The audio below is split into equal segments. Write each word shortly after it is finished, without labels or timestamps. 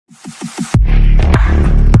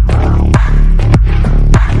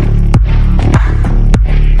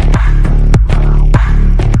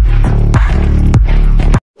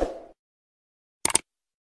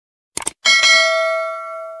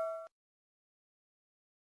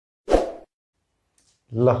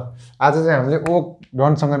ल आज चाहिँ हामीले ओक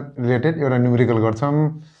डनसँग रिलेटेड एउटा न्युमेरिकल गर्छौँ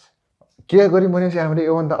के गऱ्यौँ भनेपछि हामीले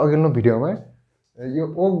योभन्दा अघिल्लो भिडियोमा यो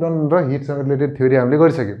ओक डन र हिटसँग रिलेटेड थ्योरी हामीले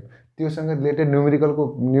गरिसक्यौँ त्योसँग रिलेटेड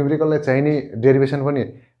न्युमेरिकललाई चाहिने डेरिभेसन पनि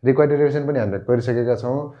रिक्वायर्ड डेरिभेसन पनि हामीले गरिसकेका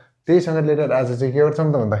छौँ त्यहीसँग रिलेटेड आज चाहिँ के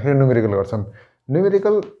गर्छौँ त भन्दाखेरि न्युमेरिकल गर्छौँ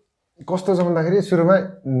न्युमेरिकल कस्तो छ भन्दाखेरि सुरुमा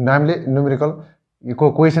नामले न्युमेरिकल को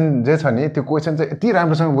क्वेसन जे छ नि त्यो क्वेसन चाहिँ यति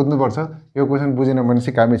राम्रोसँग बुझ्नुपर्छ यो क्वेसन बुझेन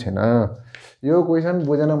भनेपछि कामै छैन यो क्वेसन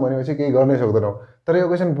बुझेन भनेपछि केही गर्नै सक्दैनौँ तर यो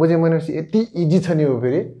क्वेसन बुझ्यो भनेपछि यति इजी छ नि हो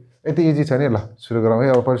फेरि यति इजी छ नि ल सुरु गरौँ है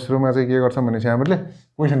अब सुरुमा चाहिँ के गर्छौँ भनेपछि हामीले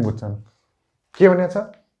क्वेसन बुझ्छौँ के भनेको छ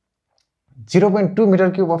 0.2 meter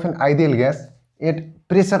cube of an ideal gas at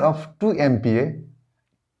pressure of 2 MPa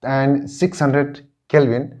and 600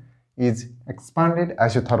 Kelvin is expanded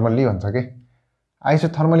isothermally भन्छ के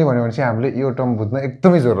isothermally भन्यो भने चाहिँ हामीले यो टर्म बुझ्न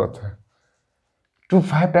एकदमै जरुरत छ to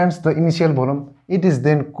 5 times the initial volume it is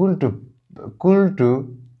then cooled to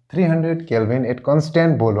 300 Kelvin at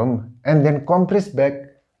constant volume and then compressed back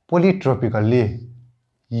polytropically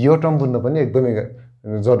यो टर्म बुझ्न पनि एकदमै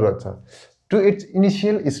जरुरत छ to its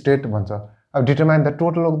initial state भन्छ अब determine the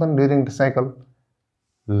total oxidation during the cycle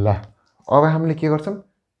ल अब हामीले के गर्छौं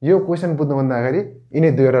यो क्वेशन बुझ्नु भन्दा अगाडि यिनै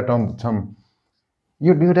दुईवटा टर्म बुझ्छौं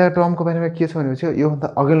यो दुईवटा टर्मको बारेमा के छ भनेपछि यो भन्दा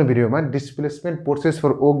अघिल्लो भिडियोमा डिस्प्लेसमेन्ट प्रोसेस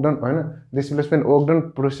फर ओक्डन हैन डिस्प्लेसमेन्ट ओक्डन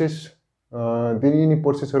प्रोसेस दिने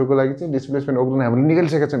प्रोसेसहरुको लागि चाहिँ डिस्प्लेसमेन्ट ओक्डन हामीले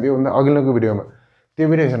निकालिसकेका छौं यो भन्दा अघिल्लोको भिडियोमा त्यो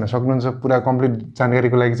भिडियो हेर्न सक्नुहुन्छ पुरा कम्प्लिट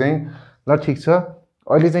जानकारीको लागि चाहिँ ल ठीक छ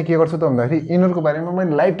अहिले चाहिँ के गर्छु त भन्दाखेरि इनरको बारेमा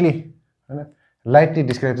मैले लाइटली हैन लाइटली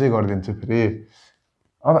डिस्क्राइब चाहिँ गरिदिन्छु फेरि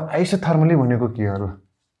अब आइसोथर्मली भनेको के हो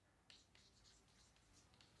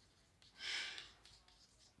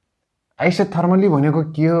आइसोथर्मली भनेको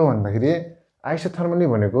के हो भन्दाखेरि आइसोथर्मली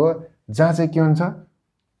भनेको जहाँ चाहिँ के हुन्छ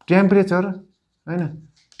टेम्परेचर हैन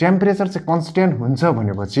टेम्परेचर चाहिँ कन्स्ट्यान्ट हुन्छ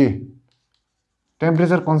भनेपछि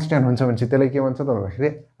टेम्परेचर कन्स्ट्यान्ट हुन्छ भनेपछि त्यसलाई के भन्छ त भन्दाखेरि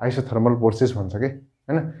आइसोथर्मल प्रोसेस भन्छ के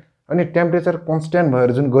हैन अनि टेम्परेचर कन्स्ट्यान्ट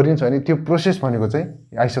भएर जुन गरिन्छ अनि त्यो प्रोसेस भनेको चाहिँ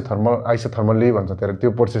आइसोथर्मली भन्छ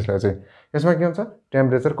त्यो प्रोसेसलाई चाहिँ यसमा के हुन्छ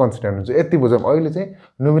टेम्परेचर कन्स्ट्यान्ट हुन्छ यति बुझौँ अहिले चाहिँ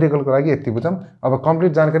न्युमेरिकलको लागि यति बुझौँ अब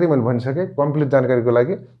कम्प्लिट जानकारी मैले भनिसके कम्प्लिट जानकारीको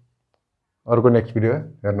लागि अर्को नेक्स्ट भिडियो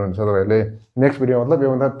हेर्नुहुन्छ तपाईहरुले नेक्स्ट भिडियो मतलब यो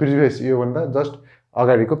भन्दा प्रिभियस यो भन्दा जस्ट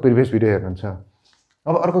अगाडिको प्रिभियस भिडियो हेर्नुहुन्छ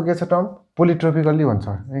अब अर्को के छ टर्म पोलिट्रोपिकली भन्छ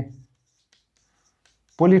है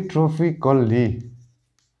पोलिट्रोपिकली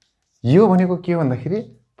यो भनेको के भन्दाखेरि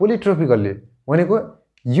पोलिट्रोपिकली भनेको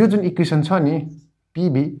यो जुन इक्वेसन छ नि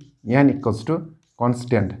PV n =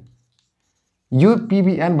 कन्स्ट्यान्ट यो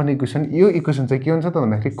PV n भन्ने इक्वेसन चाहिँ के हुन्छ त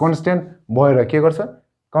भन्दाखेरि कन्स्ट्यान्ट भएर के गर्छ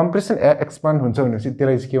कम्प्रेसन एक्सपान्ड हुन्छ भनेपछि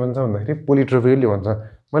त्यसलाई चाहिँ के भन्छ भन्दाखेरि पोलिट्रोपिकली भन्छ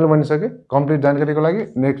मैले भनिसके कम्प्लिट जानकारीको लागि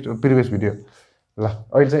नेक्स्ट प्रिभियस भिडियो ल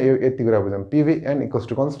अहिले चाहिँ यो यति कुरा बुझौँ PV n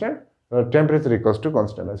 = कन्स्ट्यान्ट र टेम्परेचर =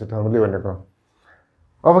 कन्स्ट्यान्ट आइसोथर्मली भनेको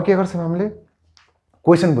अब के गर्छौं हामीले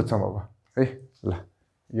क्वेशन बुझ्छौं अब है ल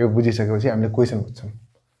यो बुझिसकेपछि हामीले क्वेशन बुझ्छौं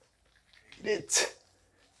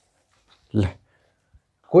ल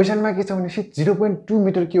क्वेशनमा के छ भनेपछि 0.2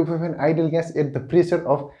 meter cube of an ideal gas at the pressure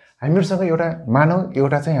of हामीहरुसँग एउटा मानव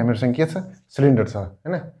एउटा चाहिँ हामीहरुसँग के छ सिलिन्डर छ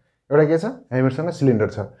हैन एउटा के छ हामीहरुसँग सिलिन्डर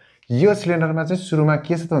छ यो सिलिन्डरमा चाहिँ सुरुमा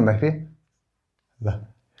के छ त भन्दाखेरि ल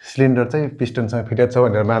सिलिन्डर चाहिँ पिस्टनसँग फिटेड छ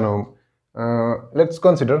भनेर मानौ लेट्स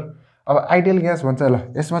कन्सिडर अब आइडियल ग्यास भन्छ ल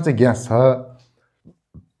यसमा चाहिँ ग्यास छ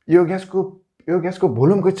यो ग्यासको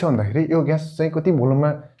भोल्युम कति छ भन्दाखेरि यो ग्यास चाहिँ कति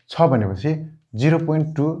भोल्युममा छ भनेपछि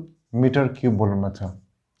 0.2 मिटर क्यूब भोल्युममा छ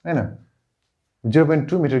हैन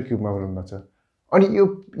 0.2 मिटर क्यूबमा भोल्युममा छ अनि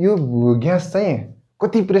यो ग्यास चाहिँ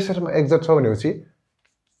कति प्रेसरमा एक्जर्ट छ भनेपछि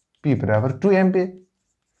P = 2 MPa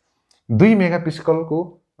 2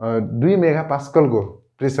 मेगापास्कलको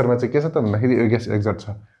प्रेसरमा चाहिँ के छ त भन्दाखेरि यो ग्यास एक्जर्ट छ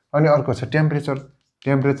अनि अर्को छ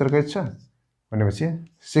टेम्परेचर कति छ भनेपछि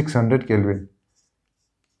 600 केल्भिन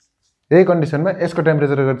यही कन्डिसनमा यसको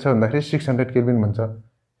टेम्परेचर कति छ भन्दाखेरि 600 केल्भिन भन्छ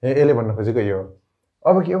यसले भन्न खोजेको यो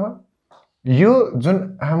हो अब के हो यो जुन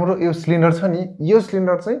हाम्रो यो सिलिन्डर छ नि यो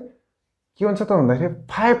सिलिन्डर चाहिँ के हुन्छ त भन्दाखेरि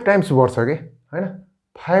 5 टाइम्स बढ्छ के हैन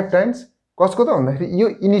 5 टाइम्स कसको त भन्दाखेरि यो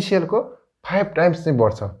इनिशियलको 5 टाइम्स चाहिँ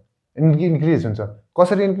बढ्छ इन्क्रिज हुन्छ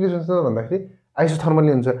कसरी इन्क्रिज हुन्छ त भन्दाखेरि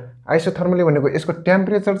आइसोथर्मली हुन्छ आइसोथर्मली भनेको यसको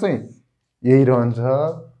टेम्परेचर चाहिँ यही रहन्छ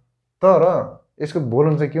तर यसको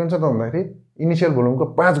भोल्युम चाहिँ के हुन्छ त भन्दाखेरि इनिशियल भोल्युमको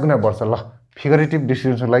 5 गुणा बढ्छ ल फिगरेटिभ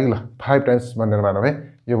डिस्ट्रिब्युसनको लागि ल 5 टाइम्स भनेर मानौँ है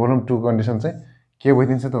यो भोल्युम 2 कन्डिसन चाहिँ के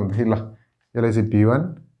भइदिन्छ त भन्दाखेरि ल यसलाई चाहिँ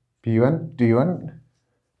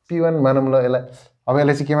P1 मानौँ ल यसलाई अब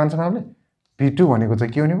यसलाई चाहिँ के मान्छौँ हामीले P2 भनेको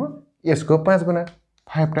चाहिँ के हुने भयो यसको 5 गुणा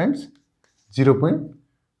 5 टाइम्स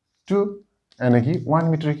 0.2 यानी कि 1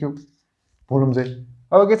 मिटर क्यूब भोल्युम चाहिँ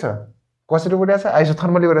अब के छ कसरी बढिरहेछ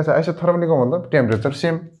आइसोथर्मली बढिरहेछ आइसोथर्मलीको मतलब टेम्परेचर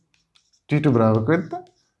सेम T2 बराबर कति त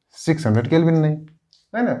 600 केल्भिन नै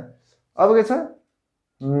हैन अब के छ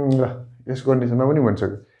ल यस कन्डिसनमा पनि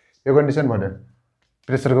भनिसक्यो यो कन्डिसन भन्यो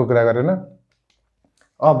प्रेसरको कुरा गरेन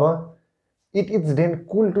अब it is then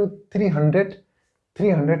Kul to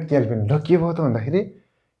 300 Calvin ल के भयो त भन्दाखेरि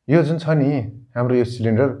यो जुन छ नि हाम्रो यो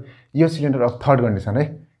सिलिन्डर अफ थर्ड कन्डिसन है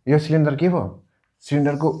यो सिलिन्डर के भयो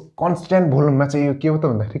सिलिन्डरको कन्स्ट्यान्ट भोल्युममा चाहिँ यो के हो त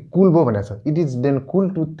भन्दाखेरि कुल भयो भनेको छ it is then Kul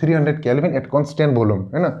to 300 Calvin at constant volume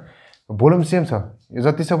हैन भोल्युम सेम छ यो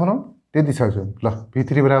जति छ भनौँ त्यति छ ल V3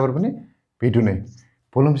 बराबर पनि V2 नै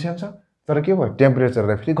भोल्युम सेम छ तर के भयो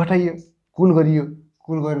टेम्परेचरलाई फेरि घटाइयो कुल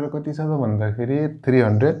गरेर कति छ त भन्दाखेरि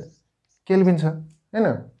 300 केल्भिन छ हैन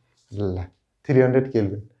ल 300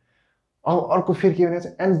 केल्भिन अब अर्को फेरि के भनेको छ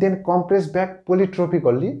and then compress back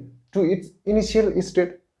पोलिट्रोपिकल्ली to it's initial state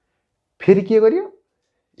फेरि के गरियो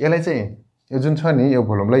यसलाई चाहिँ यो जुन छ नि यो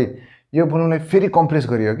भोल्युमलाई फेरि कम्प्रेस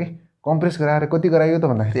गरियो कि कम्प्रेस गराएर कति गराइयो त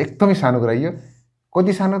भन्दाखेरि एकदमै सानो गराइयो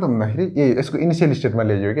कति सानो त भन्दाखेरि यसको इनिशियल स्टेटमा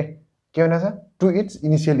ल्याइयो के भनेको छ टु इट्स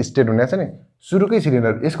इनिशियल स्टेट भनेको छ नि सुरुकै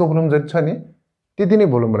सिलिन्डर यसको भोल्युम जति छ नि त्यति नै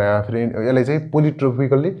भोल्युम बनायो फेरि यसलाई चाहिँ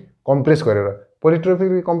पोलिट्रोपिकल्ली कम्प्रेस गरेर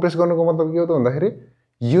पोलिट्रोपिकल्ली कम्प्रेस गर्नुको मतलब के हो त भन्दाखेरि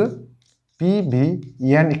यो PV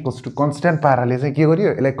इक्वल्स टु कन्स्ट्यान्ट पाराले चाहिँ के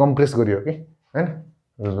गरियो यसलाई कम्प्रेस गरियो कि हैन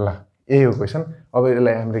ल यही हो क्वेसन अब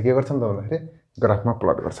यसलाई हामीले के गर्छौँ त भन्दाखेरि ग्राफमा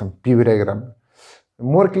प्लट गर्छौँ PV डायग्राम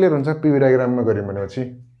मोर क्लियर हुन्छ PV डायग्राममा गऱ्यौँ भनेपछि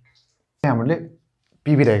हामीले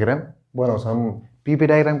PV डायग्राम बनाउँछौँ PV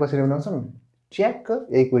डायग्राम कसरी बनाउँछौँ च्याक्क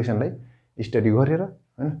यही क्वेसनलाई स्टडी गरेर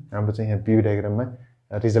हैन हाम्रो चाहिँ यहाँ PV डायग्राममा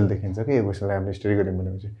रिजल्ट देखिन्छ कि यो क्वेसनलाई हामीले स्टडी गऱ्यौँ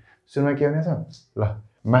भनेपछि सुरुमा के भनेको छ ल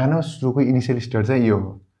मानव सुरुको इनिशियल स्टेट चाहिँ यो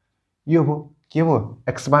भयो के भयो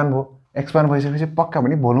एक्सपान्ड भइसकेपछि पक्का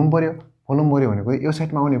पनि भोल्युम बढ्यो भनेको यो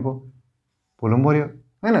साइडमा आउने भयो भोल्युम बढ्यो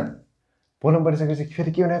हैन भोल्युम बढिसकेपछि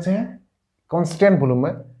फेरि के भनेको छ यहाँ कन्स्ट्यान्ट भोल्युममा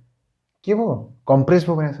के भयो कम्प्रेस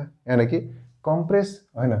भयो भनेको छ यानि कि कम्प्रेस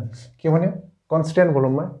हैन के भन्यो कन्स्ट्यान्ट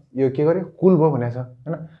भोल्युममा यो के गर्यो कुल भयो भनेको छ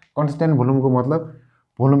हैन कन्स्ट्यान्ट भोल्युमको मतलब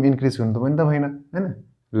भोल्युम इन्क्रिज हुनु त पनि त भएन हैन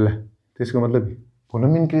ल त्यसको मतलब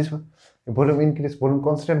भोल्युम इन्क्रिज भयो भोल्युम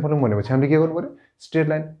कन्स्ट्यान्ट भोल्युम भनेपछि हामीले के गर्नु पर्यो स्ट्रेट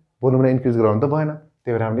लाइन भोल्युमलाई इन्क्रिज गराउनु त भएन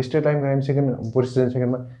त्यही भएर हामीले स्ट्रेट लाइन गरायौँ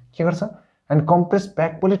सेकेन्डमा के गर्छ एन्ड कम्प्रेस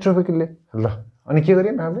ब्याक पोलिट्रोपिकल्ली ल अनि के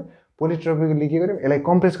गर्यौँ हामीले पोलिट्रोपिकल्ली के गर्यौँ यसलाई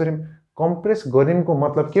कम्प्रेस गर्यौँको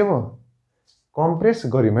मतलब के भयो कम्प्रेस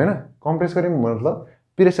गर्यौँ हैन कम्प्रेस गर्यौँ मतलब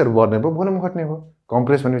प्रेसर बढ्ने भयो भोल्युम घट्ने भयो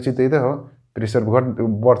कम्प्रेस भनेपछि त्यही त हो प्रेसर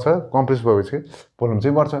बढ्छ कम्प्रेस भएपछि भोल्युम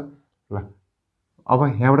चाहिँ बढ्छ ल अब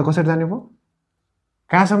यहाँबाट कसरी जाने भयो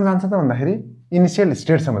कहाँसम्म जान्छ त भन्दाखेरि इनिशियल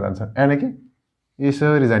स्टेटसम्म जान्छ यानि कि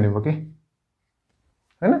यसरी जाने भयो कि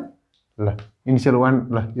हैन ल इनिशियल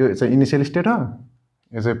 1 ल यो चाहिँ इनिशियल स्टेट हो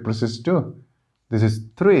यो चाहिँ प्रोसेस 2 दिस इज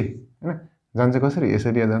 3 हैन जान्छ कसरी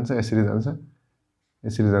यसरी जान्छ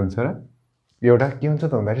र एउटा के हुन्छ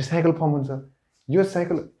त भन्दाखेरि साइकल फर्म हुन्छ यो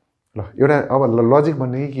साइकल ल एउटा अब लजिक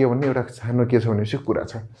भन्ने के हो भन्ने एउटा सानो के छ भनेपछि कुरा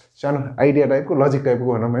छ सानो आइडिया टाइपको लजिक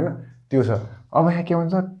टाइपको भनौँ हैन त्यो छ अब यहाँ के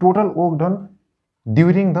भन्छ total work done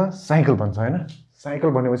during the cycle भन्छ हैन साइकल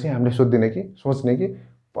भनेपछि हामीले सोच्ने कि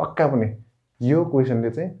पक्का पनि यो क्वेसनले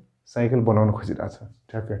चाहिँ साइकल बनाउन खोजिरहेछ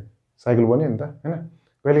ठ्याक्कै साइकल बन्यो नि त हैन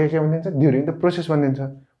कहिले के भनिदिन्छ ड्युरिङ द प्रोसेस भनिदिन्छ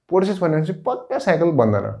प्रोसेस भनेपछि पक्का साइकल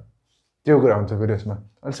बन्दैन त्यो कुरा हुन्छ फेरि यसमा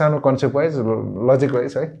अलि सानो कन्सेप्ट वाइज लजिक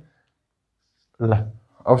वाइज है ल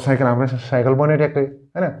अब हाम्रो साइकल बन्यो ट्याक्कै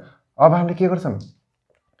हैन अब हामीले के गर्छौँ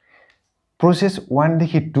प्रोसेस 1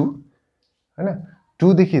 देखि 2 हैन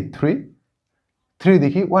 2 देखि 3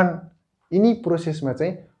 देखि 1 यिनी प्रोसेसमा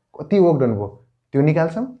चाहिँ कति वर्क डन भयो त्यो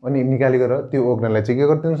निकाल्छौँ अनि निकालेर त्यो वर्क डनलाई चाहिँ के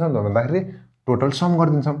गरिदिन्छौँ त भन्दाखेरि टोटल सम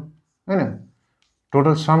गरिदिन्छौँ हैन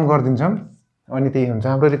टोटल सम गरिदिन्छौँ अनि त्यही हुन्छ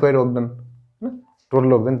हाम्रो रिक्वायर्ड वर्क डन हैन टोटल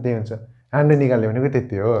वर्क डन त्यही हुन्छ हामीले निकाल्ने भनेको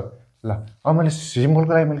त्यति हो ल अब मैले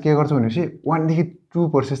सिम्बलको लागि मैले के गर्छु भनेपछि 1 देखि 2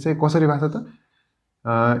 प्रोसेस चाहिँ कसरी भएको छ त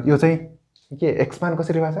यो चाहिँ के एक्सपान्ड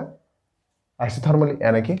कसरी भएको छ आइसोथर्मली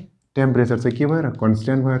यानि कि टेम्परेचर चाहिँ के भएर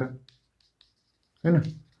कन्स्ट्यान्ट भएर हैन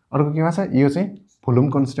अर्को के भएको छ यो चाहिँ भोल्युम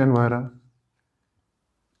कन्स्ट्यान्ट भएर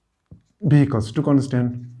V इक्वल्स टु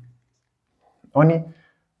कन्स्ट्यान्ट अनि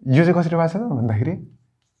यो चाहिँ कसरी भएको छ त भन्दाखेरि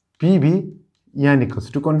PV यान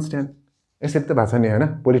इक्वल्स टु कन्स्ट्यान्ट यसरी त भएको छ नि हैन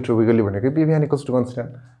पोलिट्रोपिकल्ली भनेको PV यान इक्वल्स टु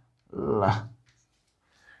कन्स्ट्यान्ट ल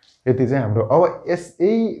यति चाहिँ हाम्रो अब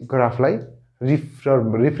यही ग्राफलाई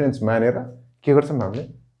रिफरेन्स मानेर के गर्छौँ हामीले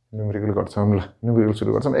न्युमेरिकल गर्छौँ ल न्युमेरिकल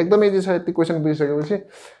सुरु गर्छौँ एकदमै इजी छ यति क्वेसन बुझिसकेपछि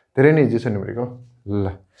धेरै नै इजी छ न्युमेरिकल ल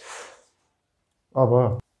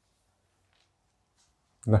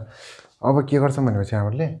अब के गर्छौँ भनेपछि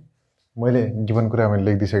हामीले मैले गिभन कुरा मैले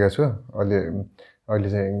लेखिदिइसकेको छु अहिले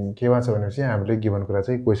चाहिँ के भएको छ भनेपछि हामीले गिभन कुरा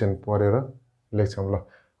चाहिँ क्वेसन पढेर लेख्छौँ ल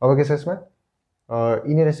अब के छ यसमा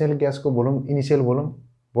इनिशियल ग्यासको भोल्युम इनिशियल भोल्युम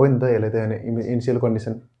भयो नि त यसलाई त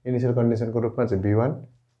इनिसियल कन्डिसनको रूपमा चाहिँ V1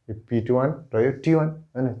 यो P21 र यो T1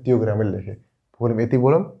 हैन त्यो कुरा मैले लेखेँ भोल्युम यति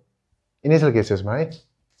भोल्युम इनिसियल केसेसमा है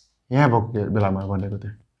यहाँ भएको बेलामा भनेको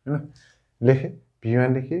थियो हैन लेखेँ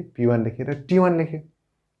V1 लेखेँ P1 लेखेँ र T1 लेखेँ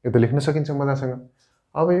यो त लेख्न सकिन्छ मजासँग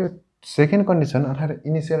अब यो सेकेन्ड कन्डिसन अर्थात्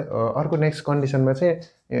इनिसियल अर्को नेक्स्ट कन्डिसनमा चाहिँ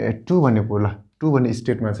 2 भन्ने पो ल 2 भन्ने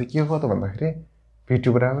स्टेटमा चाहिँ के भयो त भन्दाखेरि V2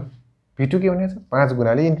 बराबर V2 के भनेको छ 5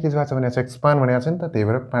 गुणाले इन्क्रिज भएको छ भनेको छ एक्सपान्ड भनेको छ नि त त्यही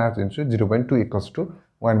भएर 5 × 0.2 =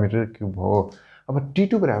 1 मिटर क्युब हो अब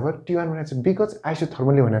T2 बराबर T1 भनेको छ बिकज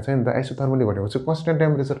आइसोथर्मली भनेको छ नि त आइसोथर्मली भनेको चाहिँ कन्स्टेन्ट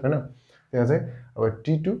टेम्परेचर हैन त्यहाँ चाहिँ अब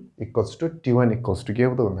T2 = T1 = के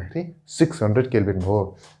हो त भन्दाखेरि 600 केल्भिन हो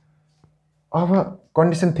अब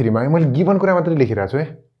कन्डिसन 3 मा मैले गिवन कुरा मात्रै लेखिरहेको छु है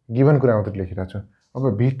गिवन कुरा मात्रै लेखिरहेको छु अब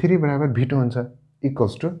V3 बराबर V2 हुन्छ =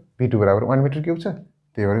 V2 बराबर 1 मिटर क्युब छ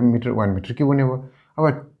त्यही भएर 1 मिटर क्युब हुने भयो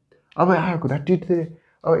अब आयो कुरा T3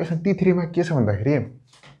 अब यसमा T3 मा के छ भन्दाखेरि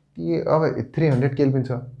अब 300 केल्भिन छ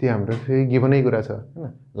त्यो हाम्रो फेरि गिवनै कुरा छ हैन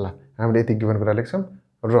ल हामीले यति गिवन कुरा लेख्छौं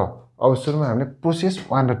र अब सुरुमा हामीले प्रोसेस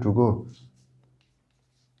 1 र 2 को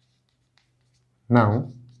now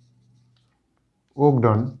work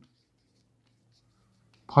done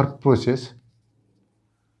for process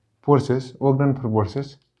work done for process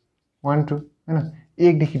 1 2 हैन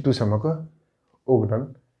 1 देखि 2 सम्मको वर्क डन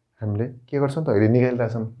हामीले के गर्छौं त अहिले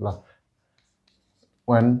निकालिरहेछौं ल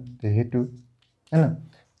 1 देखि 2 हैन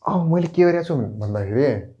अब मैले के गरेको छु भन्दाखेरि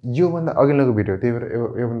यो भन्दा अघिल्लोको भिडियो त्यही भएर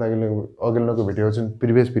यो भन्दा अघिल्लोको भिडियो जुन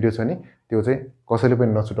प्रिभियस भिडियो छ नि त्यो चाहिँ कसैले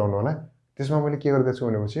पनि नछुटाउनु होला त्यसमा मैले के गर्दै छु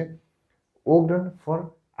भनेपछि work done for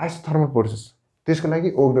isothermal process त्यसको लागि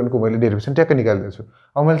वर्क डनको मैले डेरिभेसन ट्याक्क निकाल्दै छु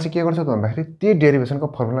अब मैले चाहिँ के गर्छु त भन्दाखेरि त्यही डेरिभेसनको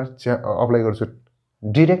फर्मुला अप्लाई गर्छु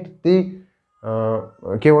डाइरेक्ट त्यही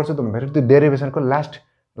के गर्छु त भन्दाखेरि त्यो डेरिभेसनको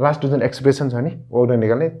लास्ट जुन एक्सप्रेसन छ नि वर्क डन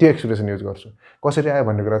निकाल्ने त्यो एक्सप्रेसन युज गर्छु कसरी आयो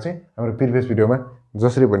भन्ने कुरा चाहिँ हाम्रो प्रिभियस भिडियोमा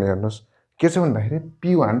जसरी भने हेर्नुस् के छ भन्दाखेरि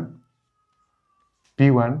P1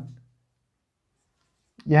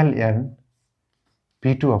 ln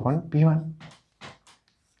P2/P1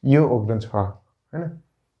 यो वर्क डन छ हैन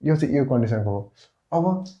यो चाहिँ यो कन्डिसनको हो अब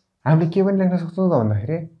हामीले के पनि लेख्न सक्छौं त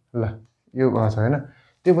भन्दाखेरि ल यो भएको छ हैन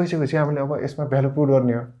त्यो भइसकेपछि हामीले अब यसमा भ्यालु पुट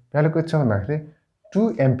गर्ने हो भ्यालु के छ भन्दाखेरि 2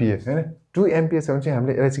 एम्पियर हैन 2 एम्पियर छ भने चाहिँ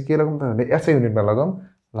हामीले यसलाई चाहिँ के लगाउँ त भन्दा SI युनिटमा लगाउँ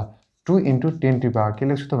ल 2 × 10 टु पावर के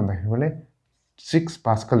लेख्छु त भन्दाखेरि मैले 6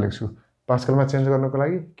 पास्कल लेख्छु पास्कलमा चेन्ज गर्नको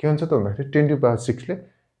लागि के हुन्छ त भन्दाखेरि 10 टु पावर 6 ले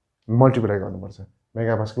मल्टिप्लाई गर्नुपर्छ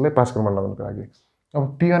मेगा पास्कलले पास्कलमा लगाउनको लागि अब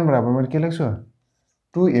P1 बराबर मैले के लेख्छु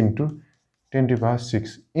 2 × 10 टु पावर 6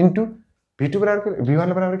 इन्टु V2 बराबर V1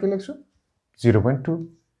 बराबर के लेख्छु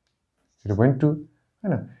 0.2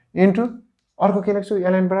 हैन इन्टु अर्को के लेख्छु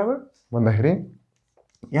ln बराबर भन्दाखेरि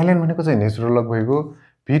ln भनेको चाहिँ नेचुरल लग भएको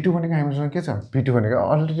V2 भनेको हामीसँग के छ V2 भनेको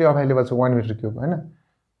अलरेडी अभाइलेबल छ 1 मिटर क्युब हैन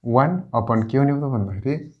 1 के हुने हो त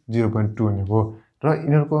भन्दाखेरि 0.2 हुने हो र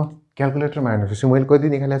यिनीहरुको क्याल्कुलेटरमा हाल्नुपछि मैले कति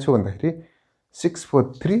निकालेको छु भन्दाखेरि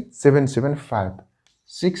 643775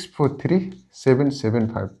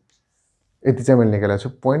 643775 यति चाहिँ मैले निकालेको छु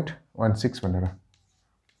 0.16 भनेर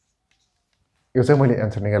यो चाहिँ मैले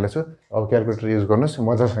एन्सर निकालेको छु अब क्याल्कुलेटर युज गर्नुस्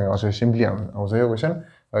मजासँग आउँछ सिम्पली आउँछ यो क्वेशन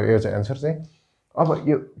यो चाहिँ एन्सर चाहिँ अब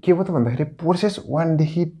यो के भयो त भन्दाखेरि प्रोसेस 1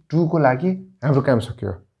 देखि 2 को लागि हाम्रो काम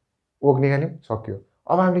सक्यो वर्क निकाल्यौं सक्यो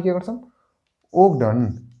अब हामीले के गर्छौं वर्क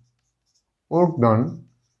डन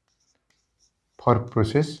फर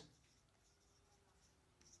प्रोसेस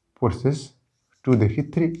 2 देखि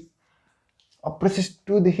 3 अब प्रोसेस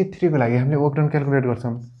 2 देखि 3 को लागि हामीले वर्क डन क्याल्कुलेट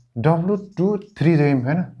गर्छौं W23 जाइम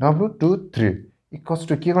हैन W23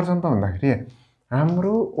 = के गर्छौं त भन्दाखेरि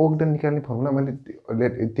हाम्रो वर्क डन निकाल्ने फर्मुला मैले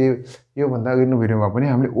यो भन्दा अघिल्लो भिडियोमा पनि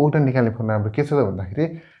हामीले वर्क डन निकाल्ने फर्मुला हाम्रो के छ त भन्दाखेरि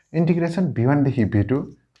इन्टिग्रेसन V1 देखि V2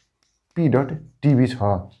 P.dv छ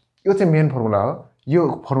यो चाहिँ मेन फर्मुला हो यो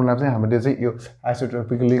फर्मुला चाहिँ हामीले चाहिँ यो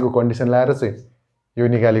आइसोट्रोपिकलीको कन्डिसन लाएर चाहिँ यो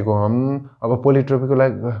निकालेको हम अब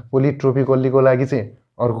पोलिट्रोपिकलीको लागि चाहिँ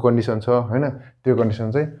अर्को कन्डिसन छ हैन त्यो कन्डिसन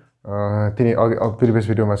चाहिँ तिनी अघि प्रिभियस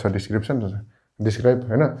भिडियोमा छ डिस्क्राइब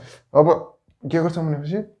हैन अब के गर्छौं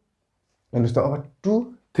भनेपछि हेर्नुस् त अब 2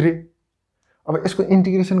 3 अब यसको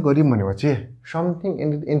इन्टिग्रेसन गरिम भनेपछि समथिङ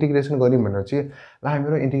इन्टिग्रेसन गरिम भनेपछि ल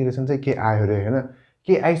हाम्रो इन्टिग्रेसन चाहिँ के आयो रे हैन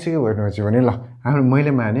के आइसक्यो भनेपछि भने ल हाम्रो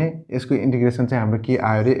मैले माने यसको इन्टिग्रेसन चाहिँ हाम्रो के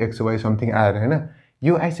आयो रे x y समथिङ आयो रे हैन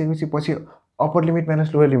यो आइसकेपछि पछि upper limit minus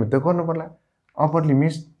lower limit त गर्नु पर्ला upper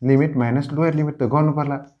limit minus lower limit त गर्नु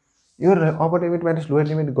पर्ला यो upper limit minus lower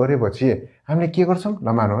limit गरेपछि हामीले के गर्छौं ल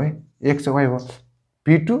मानौ है x y हो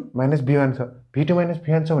v2 माइनस v1 छ v2 माइनस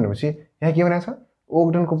v1 छ भनेपछि यहाँ के भनेको छ वर्क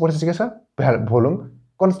डनको प्रोसेस के छ भोल्युम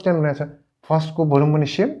कन्स्टेन्ट भनेको छ फर्स्ट को भोल्युम पनि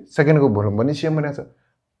सेम सेकेन्ड को भोल्युम पनि सेम भनेको छ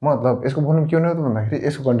मतलब यसको भोल्युम के हुने हो त भन्दाखेरि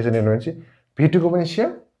यसको कन्डिसन हेर्नु भनेपछि v2 को पनि सेम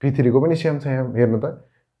v3 को पनि सेम छ यहाँ हेर्नु त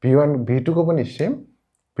v1 v2 को पनि सेम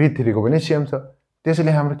v3 को पनि सेम छ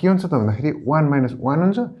त्यसैले हाम्रो के हुन्छ त भन्दाखेरि 1 - 1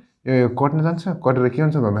 हुन्छ यो कट्न जान्छ कटेर के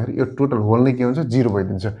हुन्छ त भन्दाखेरि यो टोटल होल नै के हुन्छ 0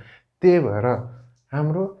 भइदिन्छ त्यही भएर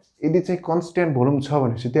हाम्रो यदि चाहिँ कन्स्ट्यान्ट भोल्युम छ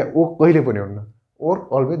भनेपछि त्यहाँ ओ कहिले पनि हुन्न ओर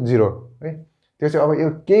अलवेज 0 है त्यो चाहिँ अब यो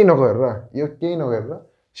केही नगरेर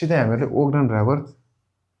सिधै हामीले ओगडन बराबर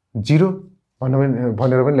 0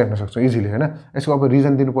 भनेर पनि लेख्न सक्छौं इजिली हैन यसको अब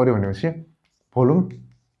रिजन दिनु पर्यो भनेपछि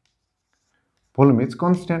भोल्युम इज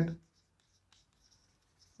कन्स्ट्यान्ट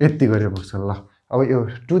यति गरे पुग्छ ल अब यो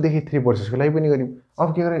 2 देखि 3 प्रोसेसको लागि पनि गर्यौं अब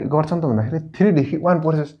के गर्छौं त भन्दाखेरि 3 देखि 1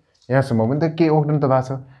 प्रोसेस यहाँसम्म पनि त के ओगडन त भएको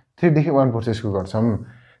छ 3 देखि 1 प्रोसेसको गर्छौं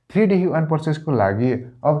 3 देखि 1 प्रोसेसको लागि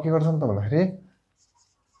अब के गर्छौं त भन्दाखेरि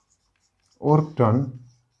वर्क डन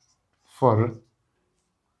फर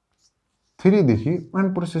 3 देखि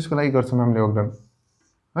 1 प्रोसेसको लागि गर्छौं हामीले वर्क डन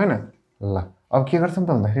हैन ल अब के गर्छौं त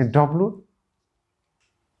भन्दाखेरि w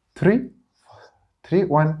 3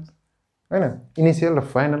 1 हैन इनिशियल र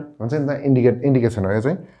फाइनल भन्छ नि त इन्डिकेसन हो यो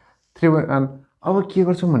चाहिँ 3 1 अब के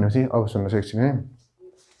गर्छौं भनेपछि अब सुन्नुस् एकछिन है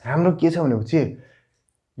हाम्रो के छ भनेपछि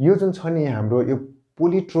यो जुन छ नि हाम्रो यो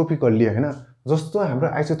पोलिट्रोपिकल्ली हैन जस्तो हाम्रो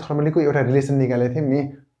आइसोथर्मलीको एउटा रिलेसन निकालेको थियौं नि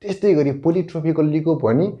त्यस्तै गरी पोलिट्रोपिकल्लीको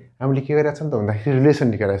पनि हामीले के गरेका छौं त भन्दाखेरि रिलेसन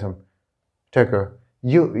निकालेका छौं ठ्याक्क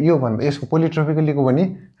यो भन्दा यसको पोलिट्रोपिकल्लीको पनि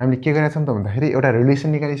हामीले के गरेका छौं त भन्दाखेरि एउटा रिलेसन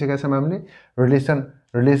निकालिसकेका छौं हामीले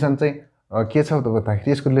रिलेसन चाहिँ के छ त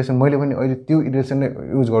भन्दाखेरि यसको रिलेसन मैले पनि अहिले त्यो रिलेसन नै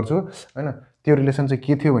युज गर्छु हैन त्यो रिलेसन चाहिँ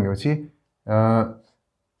के थियो भनेपछि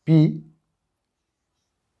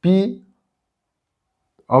p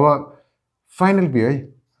अब फाइनल p है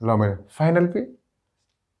ल मैले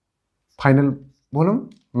final volume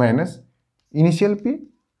minus initial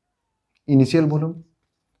volume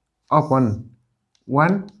upon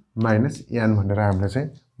 1 minus n भनेर हामीले चाहिँ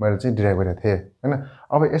मैले चाहिँ डिराइभ गरेको थिए हैन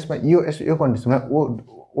अब यसमा यो कन्डिसनमा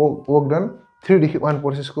वर्क डन 3 देखि 1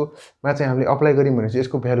 प्रोसेसको मा चाहिँ हामीले अप्लाई गर्यौं भनेपछि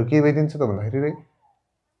यसको भ्यालु के भइदिन्छ त भन्दाखेरि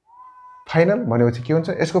फाइनल भनेपछि के हुन्छ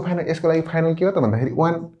यसको लागि फाइनल के हो त भन्दाखेरि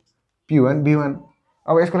 1 p1 v1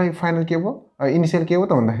 अब यसको लागि फाइनल के भयो इनिशियल के हो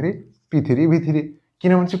त भन्दाखेरि p3 v3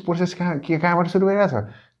 किनभने प्रोसेस कहाँबाट सुरु भइरहेको छ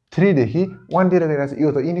 3 देखि 1 तिर गइरहेको छ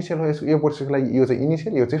यो त इनिशियल हो यो प्रोसेसको लागि यो चाहिँ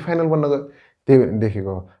इनिशियल यो चाहिँ फाइनल बन्न गयो त्यही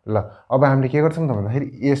देखेको ल अब हामीले के गर्छौं त भन्दाखेरि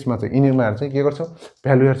यसमा चाहिँ इनिमाहरु चाहिँ के गर्छौं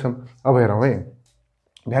भ्यालु हेर्छौं अब हेरौं है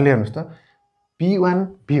भ्यालु हेर्नुस् त p1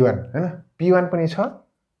 v1 हैन p1 पनि छ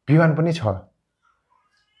v1 पनि छ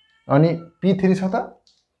अनि p3 छ त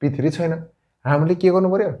p3 छैन हामीले के गर्नु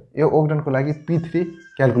पर्यो यो ओगडनको लागि p3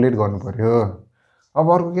 क्याल्कुलेट गर्नु पर्यो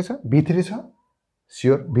अब अर्को के छ v3 छ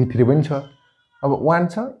स्योर v3 पनि छ अब 1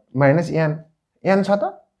 छ माइनस n छ त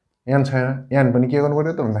n छैन n पनि के गर्नु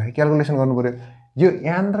पर्यो त भन्दाखेरि क्याल्कुलेसन गर्नु पर्यो यो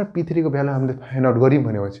n र p3 को भ्यालु हामीले फाइन्ड आउट गर्यौं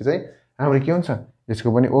भनेपछि चाहिँ हाम्रो के हुन्छ यसको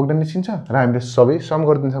पनि ओगडन निस्किन्छ र हामीले सबै सम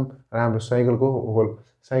गरिदिन्छौं र हाम्रो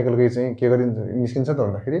साइकलकै चाहिँ के गरिन्छ निस्किन्छ त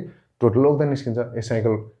भन्दाखेरि टोटल ओगडन निस्किन्छ यो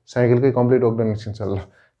साइकलकै कम्प्लिट ओगडन निस्किन्छ ल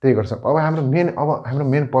त्यही गर्छौं अब हाम्रो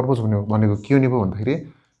मेन पर्पस भनेको के हुने भयो भन्दाखेरि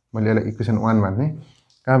मैले यसलाई इक्वेसन 1 मान्ने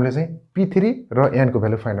हामीले चाहिँ p3 र n को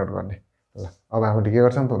भ्यालु फाइन्ड आउट गर्ने ल अब हामीले के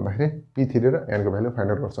गर्छौं त भन्दाखेरि p3 र n को भ्यालु फाइन्ड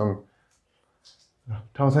आउट गर्छौं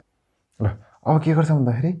ठाउँ छ ल अब के गर्छौं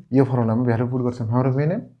भन्दाखेरि यो फर्मुलामा भ्यालु पुट गर्छौं हाम्रो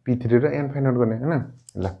मेन p3 र n फाइन्ड आउट गर्ने हैन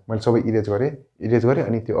ल मैले सबै इरेज गरे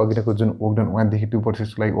अनि त्यो अघिको जुन ओगडन 1 देखि 2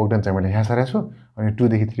 प्रोसेसको लागि ओगडन चाहिँ मैले यहाँ सारेको छु अनि 2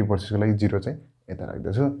 देखि 3 प्रोसेसको लागि 0 चाहिँ यता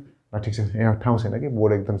राख्दै छु ल ठीक छ यहाँ ठाउँ छैन कि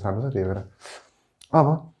बोर्ड एकदम सानो छ त्यही भएर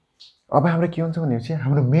अब हाम्रो के हुन्छ भनेपछि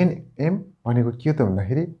हाम्रो मेन एम भनेको के त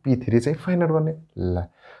भन्दाखेरि p3 चाहिँ फाइन्ड आउट गर्ने ल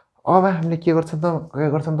अब हामीले के गर्छौं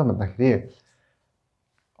त भन्दाखेरि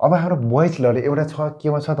अब हाम्रो बोइज लले एउटा छ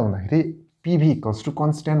केमा छ त भन्दाखेरि pv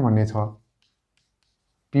कन्स्ट्यान्ट भन्ने छ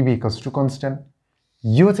pv कन्स्ट्यान्ट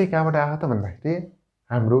यो चाहिँ कहाँबाट आयो त भन्दाखेरि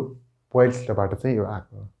हाम्रो बोइज लबाट चाहिँ यो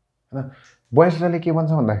आएको हैन बोइज लले के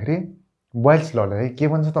भन्छ भन्दाखेरि बोइज लले के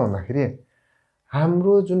भन्छ त भन्दाखेरि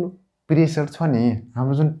हाम्रो जुन प्रेसर छ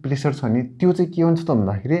नि त्यो चाहिँ के हुन्छ त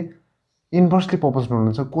भन्दाखेरि इन्भर्सली प्रोपोर्सनल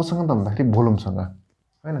हुन्छ कोसँग त भन्दाखेरि भोल्युमसँग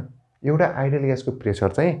हैन एउटा आइडियल ग्यासको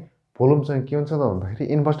प्रेसर चाहिँ भोल्युमसँग के हुन्छ त भन्दाखेरि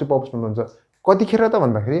इन्भर्सली प्रोपोर्सनल हुन्छ कतिखेर त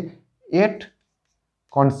भन्दाखेरि एट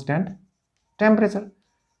कन्स्ट्यान्ट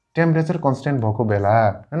टेम्परेचर कन्स्ट्यान्ट भएको बेला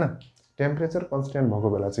हैन टेम्परेचर कन्स्ट्यान्ट भएको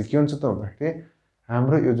बेला चाहिँ के हुन्छ त भन्दाखेरि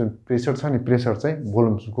हाम्रो यो जुन प्रेसर छ नि प्रेसर चाहिँ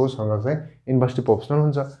भोल्युमको सँग चाहिँ इन्भर्सली प्रोपोर्सनल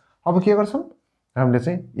हुन्छ अब के गर्छौं हामीले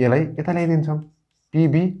चाहिँ यसलाई यता ल्याइदिन्छौं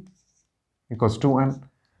pv = 1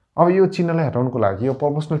 अब यो चिन्हलाई हटाउनको लागि यो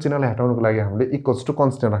प्रोपोर्सनल चिन्हलाई हटाउनको लागि हामीले इक्वल्स टु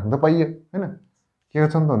कन्स्ट्यान्ट राख्न त पाइयो हैन के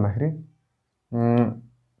गर्छौं त भन्दाखेरि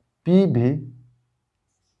pv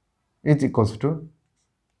 =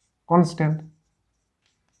 कन्स्ट्यान्ट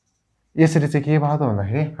यसरी चाहिँ के भयो त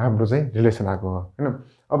भन्दाखेरि हाम्रो चाहिँ रिलेसन आएको हो हैन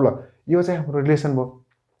अब ल यो चाहिँ हाम्रो रिलेसन भयो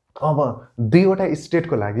अब दुईवटा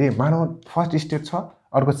स्टेटको लागि मानौ फर्स्ट स्टेट छ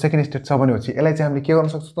अर्को सेकेन्ड स्टेट छ भनेपछि यसलाई चाहिँ हामीले के गर्न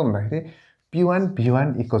सक्छौँ त भन्दाखेरि P1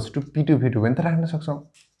 V1 equals to P2 V2 पनि त राख्न सक्छौँ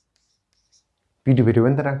P2 V2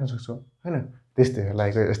 पनि त राख्न सक्छौँ हैन त्यस्तै हो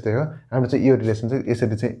लाइक यस्तै हो हाम्रो चाहिँ यो रिलेसन चाहिँ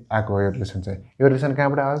यसरी चाहिँ आएको हो यो रिलेसन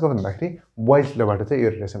कहाँबाट आएको भन्दाखेरि बोइल्स लबाट चाहिँ यो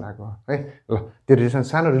रिलेसन आएको हो है ल त्यो रिलेसन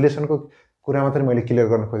सानो रिलेसनको कुरा मात्रै मैले क्लियर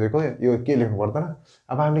गर्न खोजेको यो के लेख्नु पर्दैन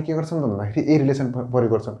अब हामीले के गर्छौँ त भन्दाखेरि ए रिलेसन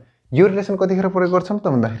प्रयोग गर्छौँ यो रिलेसन कतिखेर प्रयोग गर्छौँ त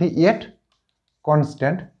भन्दाखेरि एट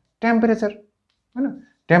कन्स्ट्यान्ट टेम्परेचर हैन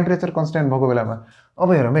टेम्परेचर कन्स्ट्यान्ट भएको बेलामा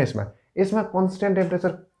अब हेरौँ है यसमा कन्स्ट्यान्ट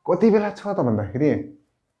टेम्परेचर कति बेला छ त भन्दाखेरि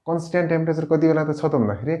कन्स्ट्यान्ट टेम्परेचर कति बेला त छ त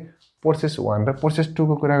भन्दाखेरि प्रोसेस 1 र प्रोसेस 2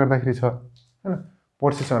 को कुरा गर्दाखेरि छ हैन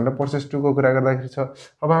प्रोसेस 1 र प्रोसेस 2 को कुरा गर्दाखेरि छ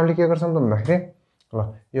अब हामीले के गर्छौँ त भन्दाखेरि ल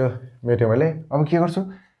यो मेट्यो मैले अब के गर्छु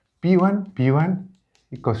P1 V1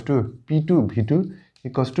 equals to P2 V2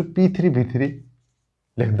 equals to P3 V3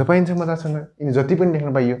 लेख्न त पाइन्छ मजासँग यिनी जति पनि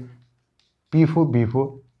लेख्न पाइयो P4 V4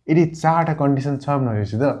 यदि चारवटा कन्डिसन छ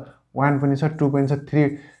भनेपछि त 1 पनि छ 2 पनि छ 3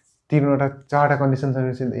 तीनवटा चारवटा कन्डिसन छ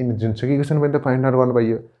भनेपछि यिनी जुनसुकै इक्वेसन पनि त फाइन्ड आउट गर्न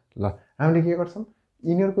पाइयो ल हामीले के गर्छौँ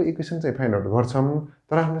यिनीहरूको इक्वेसन चाहिँ फाइन्ड आउट गर्छौँ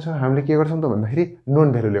तर हामीले के गर्छौँ त भन्दाखेरि नोन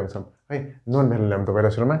भ्यालु ल्याउँछौँ है नोन भ्यालु ल्याउँ त पहिला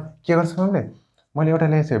सुरुमा के गर्छौँ हामीले मैले एउटा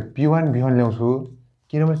ल्याएँ P1 V1 ल्याउँछु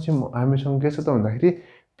किनभने चाहिँ हामीसँग के छ त भन्दाखेरि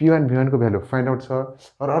P1 V1 को भ्यालु फाइन्ड आउट छ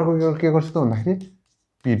र अर्को के गर्छु त भन्दाखेरि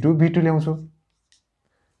P2 V2 ल्याउँछु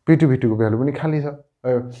P2 V2 को भ्यालु पनि खाली छ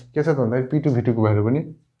के छ त भन्दाखेरि P2 V2 को भ्यालु पनि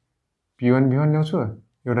P1 V1 ल्याउँछु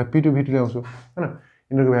एउटा P2 V2 ल्याउँछु हैन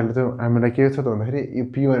यिनीहरूको भ्यालु चाहिँ हामीलाई के छ त भन्दाखेरि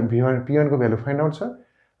P1 को भ्यालु फाइन्ड आउट छ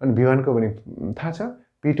अनि V1 को पनि थाहा छ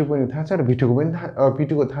P2 पनि थाहा छ र V2 को पनि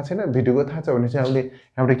P2 को थाहा छैन V2 को थाहा छ भने चाहिँ हामीले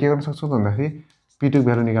यहाँबाट के गर्न सक्छौँ त भन्दाखेरि P2 को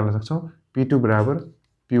भ्यालु निकाल्न सक्छौँ P2 बराबर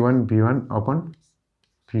P1 V1 अपन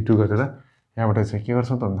V2 गरेर यहाँबाट चाहिँ के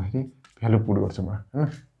गर्छौँ त भन्दाखेरि भ्यालु पुट गर्छौँ हैन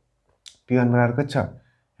P1 बराबर कति छ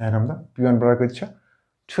हेरौँ त P1 बराबर कति छ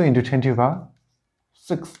 2 × 10 to the power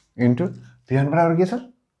 6 into V1 बराबर के छ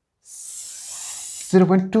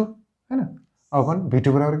 0.2 हैन अपन V2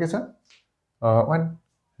 बराबर के छ 1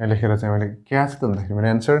 लेखेर चाहिँ मैले के आछ त भन्दाखेरि मेरो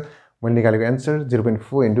एन्सर मैले निकालेको answer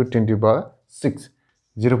 0.4 × 10 to the power 6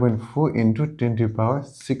 0.4 × 10 to the power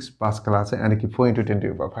 6 pascal आछ अनि कि 4 × 10 to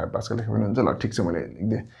the power 5 पास्कल लेख्नु भने हुन्छ ल ठीक छ मैले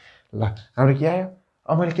लेख्दिए ल हाम्रो के आयो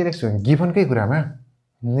अब मैले के लेख्छु गिभनकै कुरामा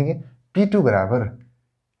P2 बराबर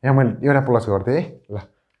यहाँ मैले एउटा प्लस गर्दै है ल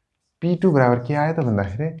P2 बराबर के आयो त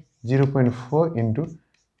भन्दाखेरि 0.4 ×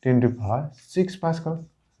 10 to the power 6 पास्कल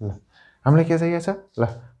ल हामीलाई के चाहिएको छ ल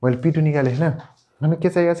मैले P2 निकालेँ हैन हामीलाई के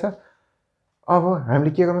चाहिएको छ अब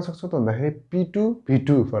हामीले के गर्न सक्छौँ त भन्दाखेरि P2 V2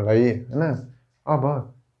 लाई हैन अब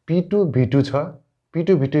P2 V2 छ P2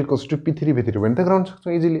 V2 equals to P3 V3 पनि त गराउन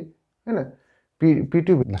सक्छौँ इजिली हैन P2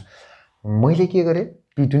 मैले के गरेँ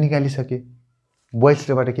P2 निकालिसकेँ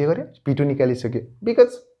बोइल्सबाट के गरेँ P2 निकालिसकेँ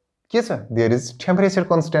बिकज के छ देयर इज टेम्परेचर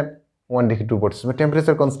कन्स्ट्यान्ट 1 देखि 2 प्रोसेसमा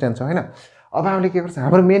टेम्परेचर कन्स्ट्यान्ट छ हैन अब हामीले के गर्छ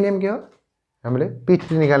हाम्रो मेन एम के हो हामीले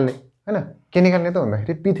P3 निकाल्ने हैन के निकाल्ने त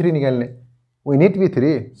भन्दाखेरि P3 निकाल्ने वी नीड P3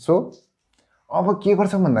 सो अब के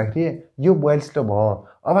गर्छौँ भन्दाखेरि यो बोइल्स त भयो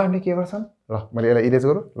अब हामीले के गर्छौँ ल मैले यसलाई इरेज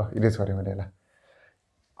गरौँ ल इरेज गरेँ मैले यसलाई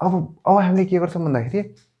अब हामीले के गर्छौँ भन्दाखेरि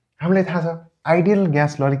हामीलाई थाहा छ आइडियल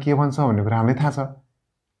ग्यास लले के भन्छ भन्ने कुरा हामीलाई थाहा छ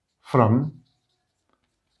फ्रम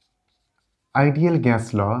आइडियल ग्यास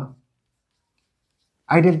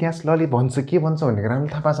लले भन्छ के भन्छ भन्ने कुरा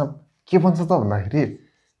हामीले थाहा पाछौँ के भन्छ त भन्दाखेरि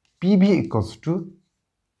PV इक्वल्स टु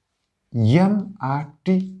MRT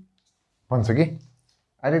भन्छ कि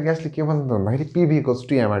आइडियल ग्यासले के भन्छ त भन्दाखेरि PV इक्वल्स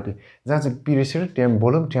टु MRT जहाँ चाहिँ प्रेसर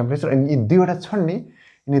भोल्युम टेम्परेचर अनि यी दुईवटा छन् नि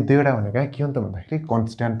यिनी दुईवटा भनेको के हो त भन्दाखेरि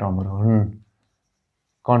कन्स्ट्यान्ट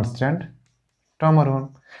टर्महरू हुन्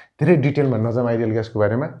धेरै डिटेलमा नजाउँ आइडियल ग्यासको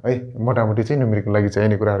बारेमा है मोटामोटी चाहिँ न्युमेरिकल लागि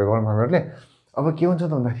चाहिने कुराहरू गरौँ हामीहरूले अब के हुन्छ त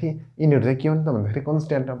भन्दाखेरि यिनीहरू चाहिँ के हुन्छ त भन्दाखेरि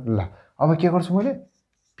कन्स्ट्यान्ट ल अब के गर्छु मैले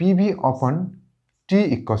PV upon T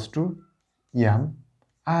equals to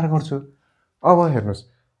MR गर्छु अब हेर्नुहोस्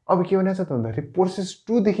अब के भनेको छ त भन्दाखेरि प्रोसेस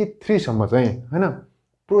 2 देखि 3 सम्म चाहिँ हैन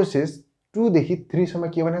प्रोसेस 2 देखि 3 सम्म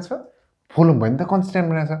के भनेको छ भोल्युम पनि त कन्स्ट्यान्ट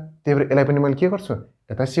भनेको छ त्यही भएर यसलाई पनि मैले के गर्छु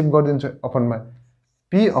यता शिफ्ट गरिदिन्छु अपनमा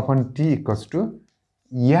P upon T equals to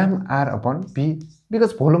MR upon P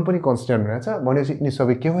because volume पनि कन्स्ट्यान्ट भनेको छ भनेपछि यिनी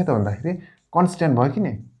सबै के भयो त भन्दाखेरि कन्स्ट्यान्ट भयो कि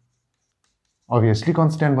नि अभियसली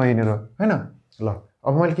कन्स्ट्यान्ट भयो यिनीहरू हैन ल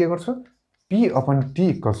अब मैले के गर्छु P upon T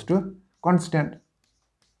equals to constant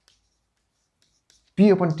P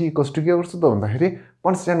upon T equals to के गर्छु त भन्दाखेरि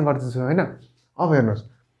कन्स्ट्यान्ट गर्दैछु हैन अब हेर्नुहोस्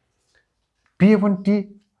P अपन T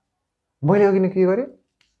मैले अघि नै के गरेँ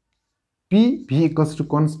PV इक्वल्स टु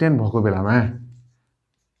कन्स्ट्यान्ट भएको बेलामा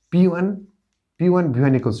P1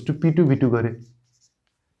 V1 equals to P2 V2 गरेँ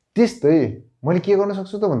त्यस्तै मैले के गर्न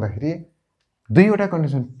सक्छु त भन्दाखेरि दुईवटा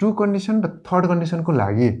कन्डिसन, टु कन्डिसन र थर्ड कन्डिसनको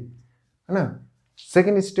लागि हैन,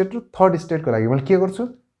 सेकेन्ड स्टेट र थर्ड स्टेटको लागि मैले के गर्छु,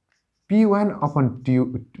 P2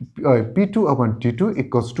 upon T2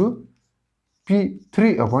 equals to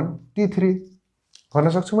P3 upon T3 गर्न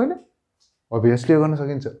सक्छु मैले, अभियसली गर्न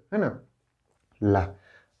सकिन्छ हैन। ल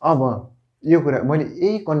अब यो कुरा मैले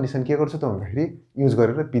यही कन्डिसन के गर्छु त भन्दाखेरि युज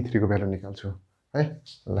गरेर P3 को भ्यालु निकाल्छु है।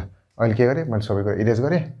 ल अहिले के गरेँ मैले सबै कुरा इरेज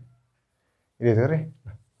गरेँ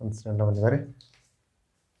कन्स्ट्यान्ट नभन्ने गरेँ।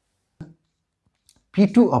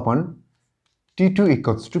 P2 upon T2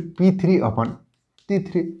 equals to P3 upon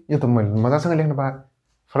T3, यो त मैले मजासँग लेख्न पाएँ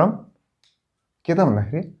फ्रम के त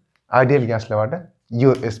भन्दाखेरि आइडियल ग्यास लबाट यो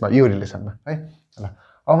यसमा यो रिलेसनमा है। ल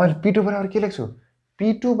अब मैले P2 बराबर के लेख्छु,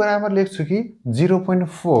 P2 बराबर लेख्छु कि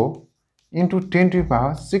 0.4 इन्टु 10⁶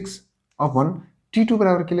 अपन T2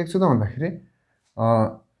 बराबर के लेख्छु त भन्दाखेरि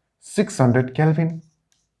 600 केल्भिन।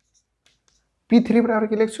 P3 बराबर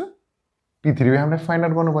के लेख्छु, P3 हामीलाई फाइन्ड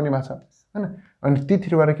आउट गर्नुपर्ने भएको छ हैन, अनि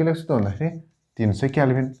T3 बराबर के लेख्छु त भन्दाखेरि 300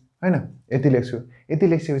 केल्भिन हैन, यति लेख्छु। यति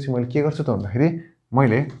लेखिसकेपछि मैले के गर्छु त भन्दाखेरि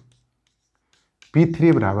मैले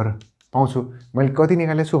P3 बराबर पाउँछु, मैले कति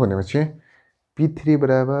निकालेको छु भनेपछि P3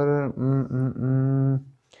 बराबर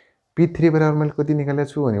मैले कति निकालेको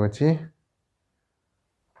छु भनेपछि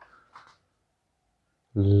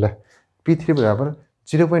ल P3 बराबर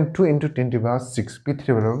 0.2 इन्टु 10⁶,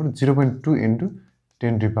 P3 बराबर 0.2 इन्टु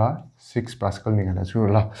 10⁶ पास्कल निकालेको छु।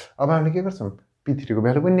 ल अब हामीले के गर्छौँ, P3 को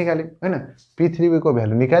भ्यालु पनि निकाल्यौँ हैन। P3 को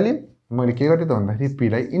भ्यालु निकाल्यौँ, मैले के गरेँ त भन्दाखेरि P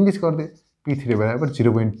लाई इन्डिस गर्दै P3 बराबर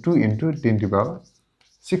 0.2 इन्टु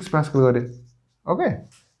 10⁶ पास्कल गरेँ। ओके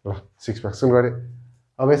ल 6 पास्कल गरेँ।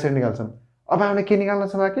 अब यसरी निकाल्छौँ। अब हामीले के निकाल्न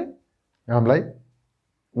छ बाँकी, हामीलाई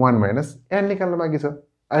 1 माइनस n निकाल्न बाँकी छ,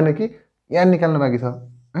 होइन कि n निकाल्न बाँकी छ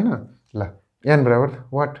हैन। ल n बराबर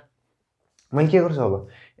वाट, मैले के गर्छु अब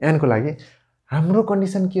n को लागि हाम्रो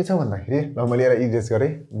कन्डिसन के छ भन्दाखेरि, ल मैले यसलाई इरेज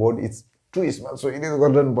गरेँ, board is to small so erase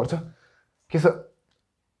गरिरहनुपर्छ के छ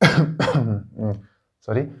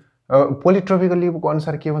सरी। पोलिट्रोपिकलीको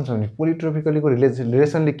अनुसार के भन्छ भने पोलिट्रोपिकलीको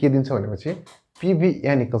रिलेसनले के दिन्छ भनेपछि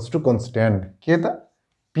PV(n) इक्वल्स टु कन्स्ट्यान्ट, के त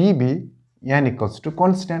PV(n) इक्वल्स टु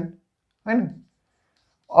कन्स्ट्यान्ट हैन।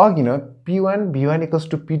 अघि न P1 V1 equals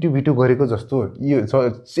to P2 V2 गरेको जस्तो यो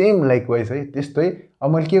सेम लाइकवाइज है, त्यस्तै अब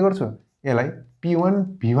मैले के गर्छु, यसलाई P1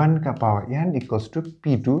 V1 का power n equals to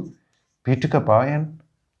P2 V2 का पावर n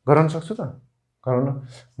गराउन सक्छु त, गराउन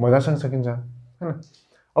मजासँग सकिन्छ हैन।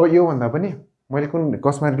 अब यो भन्दा पनि मैले कुन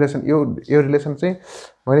कसमा रिलेसन, यो रिलेसन चाहिँ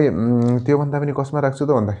मैले त्यो भन्दा पनि कसमा राख्छु त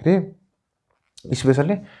भन्दाखेरि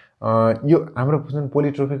स्पेशली यो हाम्रो जुन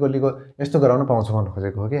पोलिट्रोपिकलीको यस्तो गराउन पाउँछ भन्नु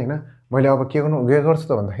खोजेको हो कि हैन। मैले अब के गर्छु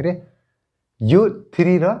त भन्दाखेरि यो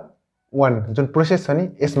 3 र 1 जुन प्रोसेस छ नि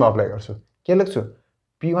यसमा अप्लाई गर्छु। के लेख्छु,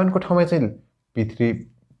 P1 को ठाउँमा चाहिँ P3,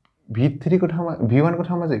 V3 को ठाउँमा V1 को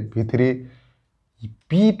ठाउँमा चाहिँ V3,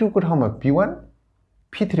 P2 को ठाउँमा P1,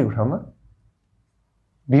 P3 को ठाउँमा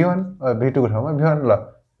V1, V2 को ठाउँमा V1। ल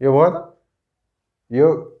यो भयो त,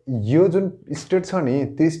 यो जुन स्टेट छ नि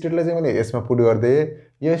त्यो स्टेटलाई चाहिँ मैले यसमा पुट गर्दै,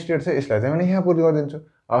 यो स्टेट छ यसलाई चाहिँ मैले यहाँ पुट गरिदिन्छु।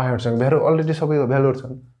 अब हामीसँग भ्यालु अलरेडी सबैको भ्यालुहरु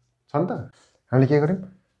छन् त, हामीले के गर्यौं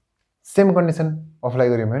सेम कन्डिसन अप्लाई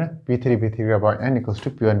गर्यौं हैन। P3 का power n equals to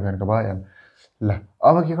P1 V1 का पावर n। ल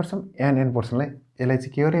अब के गर्छौं, n पर्सनलाई यसलाई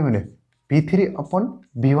चाहिँ के गर्यौं भने P3 अपन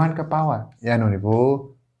V1 का पावर n हुने भयो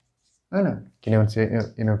हैन, किनभने चाहिँ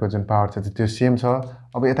यिनीहरुको जुन पावर छ त्यो सेम छ।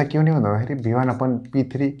 अब यता के हुने भन्दाखेरि V1 अपन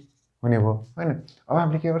P3 हुने भयो हैन। अब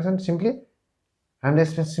हामीले के गर्छौं, हामीले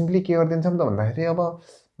यसमा सिम्पली के गर्दिन्छौं त भन्दाखेरि अब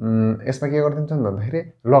यसमा के गर्दिन्छौं भन्दाखेरि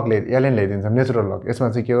लग ln ल्याइदिन्छौं, नेचुरल लग। यसमा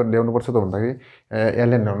चाहिँ के ल्याउनु पर्छ त भन्दाखेरि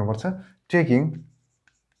ln ल्याउनु पर्छ, taking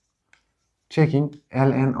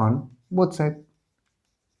ln on both side.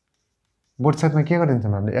 Both साइडमा के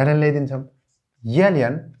गर्दिन्छौं हामीले ln ल्याइदिन्छौं,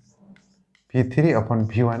 ln P3 upon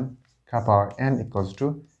V1 का power n equals to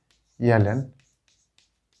ln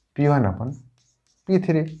P1 upon P3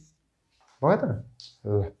 भयो त।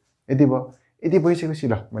 ल यति भयो, यति भइसकेपछि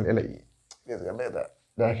ल मैले यसलाई यता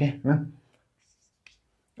राखेँ हैन।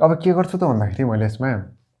 अब के गर्छु त भन्दाखेरि मैले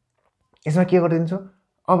यसमा के गरिदिन्छु,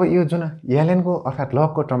 अब यो जुन ln को अर्थात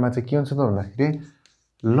लग को टर्ममा चाहिँ के हुन्छ त भन्दाखेरि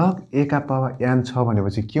log a का पावर n छ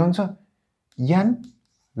भनेपछि के हुन्छ, n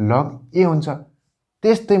log a हुन्छ।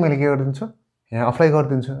 त्यस्तै मैले के गरिदिन्छु यहाँ अप्लाई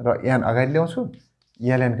गरिदिन्छु र n अगाडि ल्याउँछु,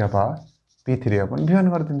 ln का पावर P3 अपन V1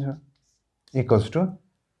 गरिदिन्छु इक्वल्स टु,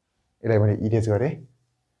 यसलाई मैले इरेज गरेँ,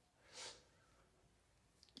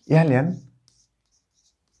 ln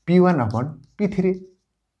P1 अपन P3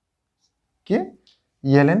 के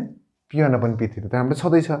ln P1 अपन P3 त हाम्रो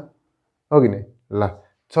छँदै छ हो कि नै। ल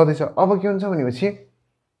छँदै छ। अब के हुन्छ भनेपछि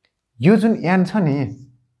यो जुन n छ नि,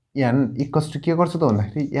 n इक्वल्स टु के गर्छु त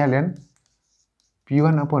भन्दाखेरि ln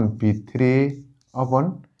P1 upon P3 upon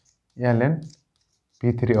ln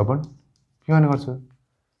P3 upon P1 गर्छु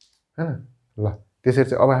हैन ल त्यसरी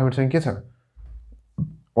चाहिँ अब हामीसँग के छ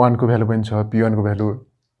 1 को भ्यालु पनि छ P1 को भ्यालु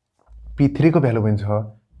P3 को भ्यालु पनि छ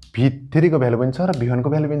V3 को भ्यालु पनि छ र V1 को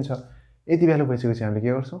भ्यालु पनि छ यति भ्यालु भइसकेपछि हामीले के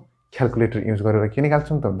गर्छौं क्याल्कुलेटर युज गरेर के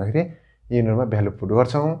निकाल्छौं त भन्दाखेरि यिनीहरुमा भ्यालु पुट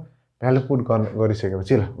गर्छौं भ्यालु पुट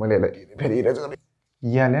गरिसकेपछि ल मैले यसलाई फेरि इरेज गरे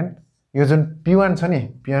ln यो जुन P1 छ नि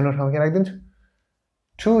P1 को ठाउँमा के राख्दिन्छु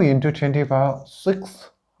 2 * 10⁶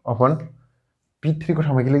 upon P3 को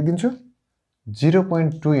ठाउँमा के लेख्दिन्छु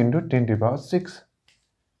 0.2 * 10⁶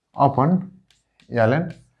 upon ln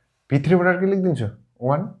P3 बाट के लेख्दिन्छु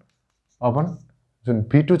 1 upon जुन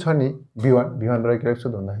P2 छ नि V1 बाट के लेख्छु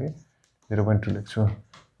त भन्दाखेरि 0.2 लेख्छु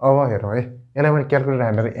अब हेरौँ है यसलाई मैले क्याल्कुलेटर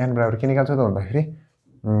हालेर n बराबर के निकाल्छु त भन्दाखेरि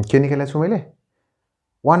के निकालेको छु मैले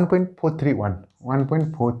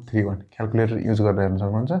 1.431 क्याल्कुलेटर युज गरेर हेर्न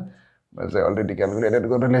सक्नुहुन्छ मैले चाहिँ अलरेडी क्याल्कुलेटर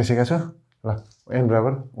गरेर ल्याइसकेको छु ल n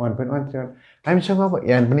बराबर 1.131 हामीसँग अब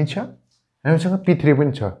n पनि छ हामीसँग P3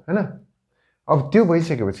 पनि छ हैन अब त्यो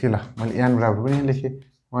भइसकेपछि ल मैले n बराबर पनि लेखे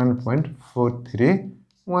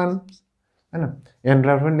 1.431 हैन n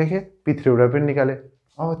बराबर पनि लेखे P3 बराबर पनि निकाले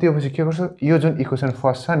अब त्यो पछि के गर्छु यो जुन इक्वेसन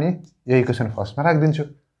फर्स्ट छ नि यो इक्वेसन फर्स्टमा राख्दिन्छु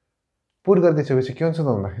पुट गर्दिसकेपछि के हुन्छ त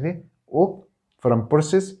भन्दाखेरि o फ्रम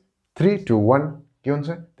प्रोसेस 3 to 1 के हुन्छ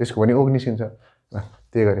त्यसको पनि o निस्किन्छ ल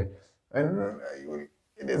त्यही गरे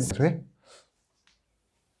it is है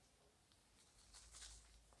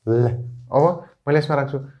ल अब मैले यसमा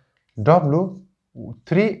राख्छु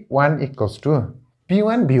w31 =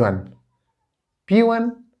 p1 v1 p1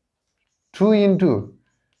 2 into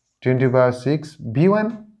 10⁶ v1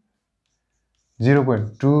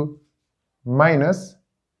 0.2 minus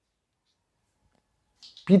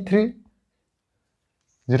p3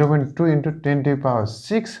 0.2 into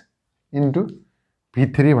 10⁶ into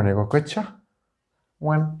p3 भनेको कति छ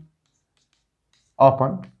 1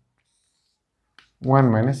 upon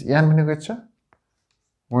 1 minus n भनेको कति छ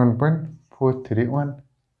 1.431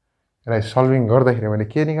 यसलाई सल्भिङ गर्दाखेरि मैले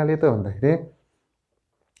के निकाले त भन्दाखेरि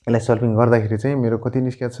यसलाई सल्भिङ गर्दाखेरि चाहिँ मेरो कति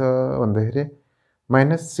निस्केछ भन्दाखेरि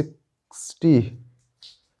 -60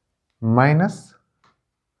 minus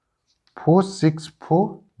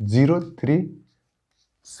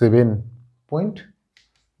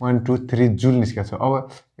 46403.123 जुल निस्केछ अब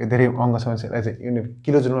यो धेरै अंक समस्यालाई चाहिँ युनिट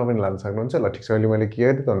किलो जुलमा पनि लान सक्नुहुन्छ ल ठीक छ अहिले मैले के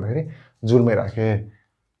गरे त भन्दाखेरि जुलमै राखे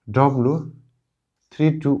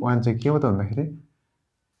w321 चाहिँ के हो त भन्दाखेरि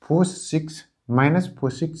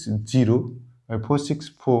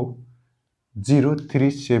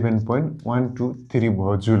 46437.123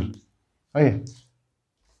 भयो जुल है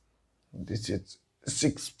दिस इज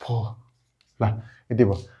 64 ल यति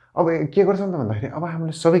भयो अब के गर्छौं त भन्दाखेरि अब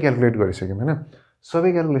हामीले सबै क्याल्कुलेट गरिसक्यौं हैन सबै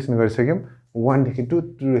क्याल्कुलेसन गरिसक्यौं 1 देखि 2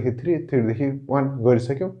 2 देखि 3 3 देखि 1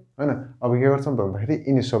 गरिसक्यौं हैन अब के गर्छौं त भन्दाखेरि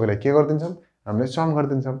यिनी सबैलाई के गर्दिन्छौं हामीले सम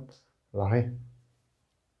गर्दिन्छौं ल है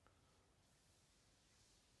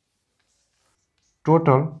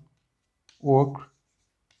total work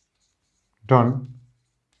done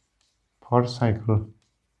for cycle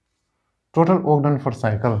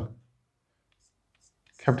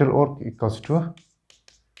capital work equals to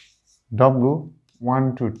w1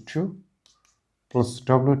 to 2 plus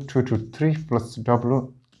w2 to 3 plus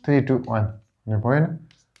w3 to 1 भने भएन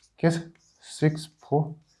के छ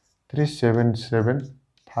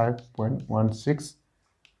 64377.5.16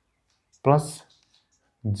 plus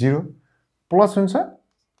 0 प्लस हुन्छ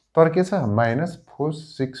तर के छ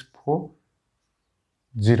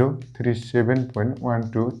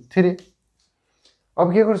 -46403.123 अब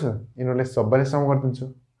के गर्छु यिनीहरुले सबैले सम गर्दिन्छु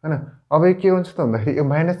हैन अब के हुन्छ त भन्दाखेरि यो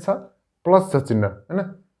माइनस छ प्लस छ चिन्ह हैन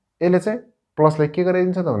यसले चाहिँ प्लसलाई के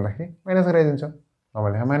गराइदिन्छ त भन्दाखेरि माइनस गराइदिन्छ अब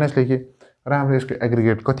मैले माइनस लेखे र हाम्रो यसको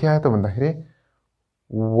एग्रिगेट कति आयो त भन्दाखेरि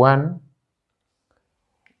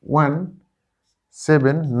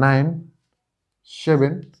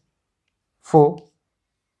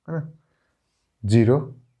 11797 हैन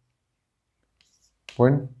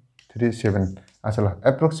 0.37 अच्छा ल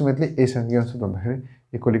एप्रोक्सिमेटली यससँग के हुन्छ त भन्दाखेरि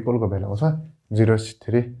इक्वल को भ्यालु आउँछ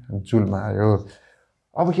 0.3 जुलमा आयो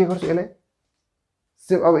अब के गर्छु यसलाई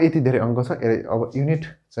अब यति धेरै अंक छ अब युनिट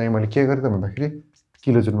चाहिँ मैले के गरे त भन्दाखेरि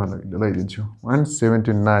किलो जुलमा लैदिन्छु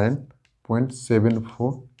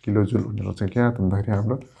 179.74 किलो जुल भनेर चाहिँ के आयो त भन्दाखेरि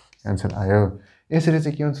हाम्रो आन्सर आयो यसरी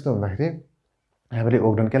चाहिँ के हुन्छ त भन्दाखेरि हामीले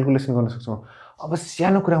वर्क डन क्याल्कुलेसन गर्न सक्छौं अब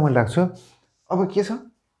सानो कुरा मैले राख्छु अब के छ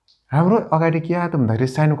हाम्रो अगाडि के आयो त भन्दाखेरि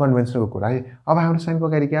साइन कन्भेन्सनको कुरा है अब हाम्रो साइनको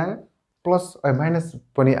अगाडि के आयो प्लस माइनस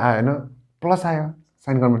पनि आएन प्लस आयो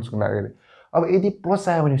साइन कन्भेन्सनको अगाडि अब यदि प्लस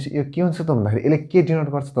आयो भनेपछि यो के हुन्छ त भन्दाखेरि यसले के डिनोट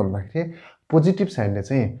गर्छ त भन्दाखेरि पोजिटिभ साइनले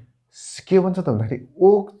चाहिँ के भन्छ त भन्दाखेरि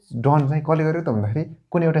ओक डन चाहिँ कसले गर्यो त भन्दाखेरि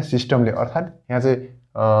कुनै एउटा सिस्टमले अर्थात् यहाँ चाहिँ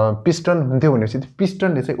पिस्टन हुन्थ्यो भनेपछि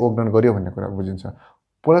पिस्टनले चाहिँ ओक डन गर्यो भन्ने कुरा बुझिन्छ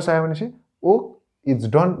प्लस आयो भनेपछि okay is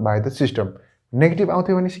done by the system negative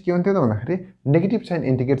आउँथ्यो भनेपछि के हुन्थ्यो त भन्दाखेरि negative sign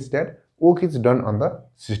indicates that okay is done on the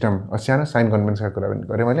system सानो साइन कन्भेन्सनको कुरा पनि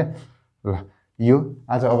गरेँ मैले ल यो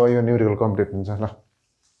आज अब यो न्युमेरिकल कम्प्लिट हुन्छ ल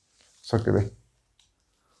सक्यो भाइ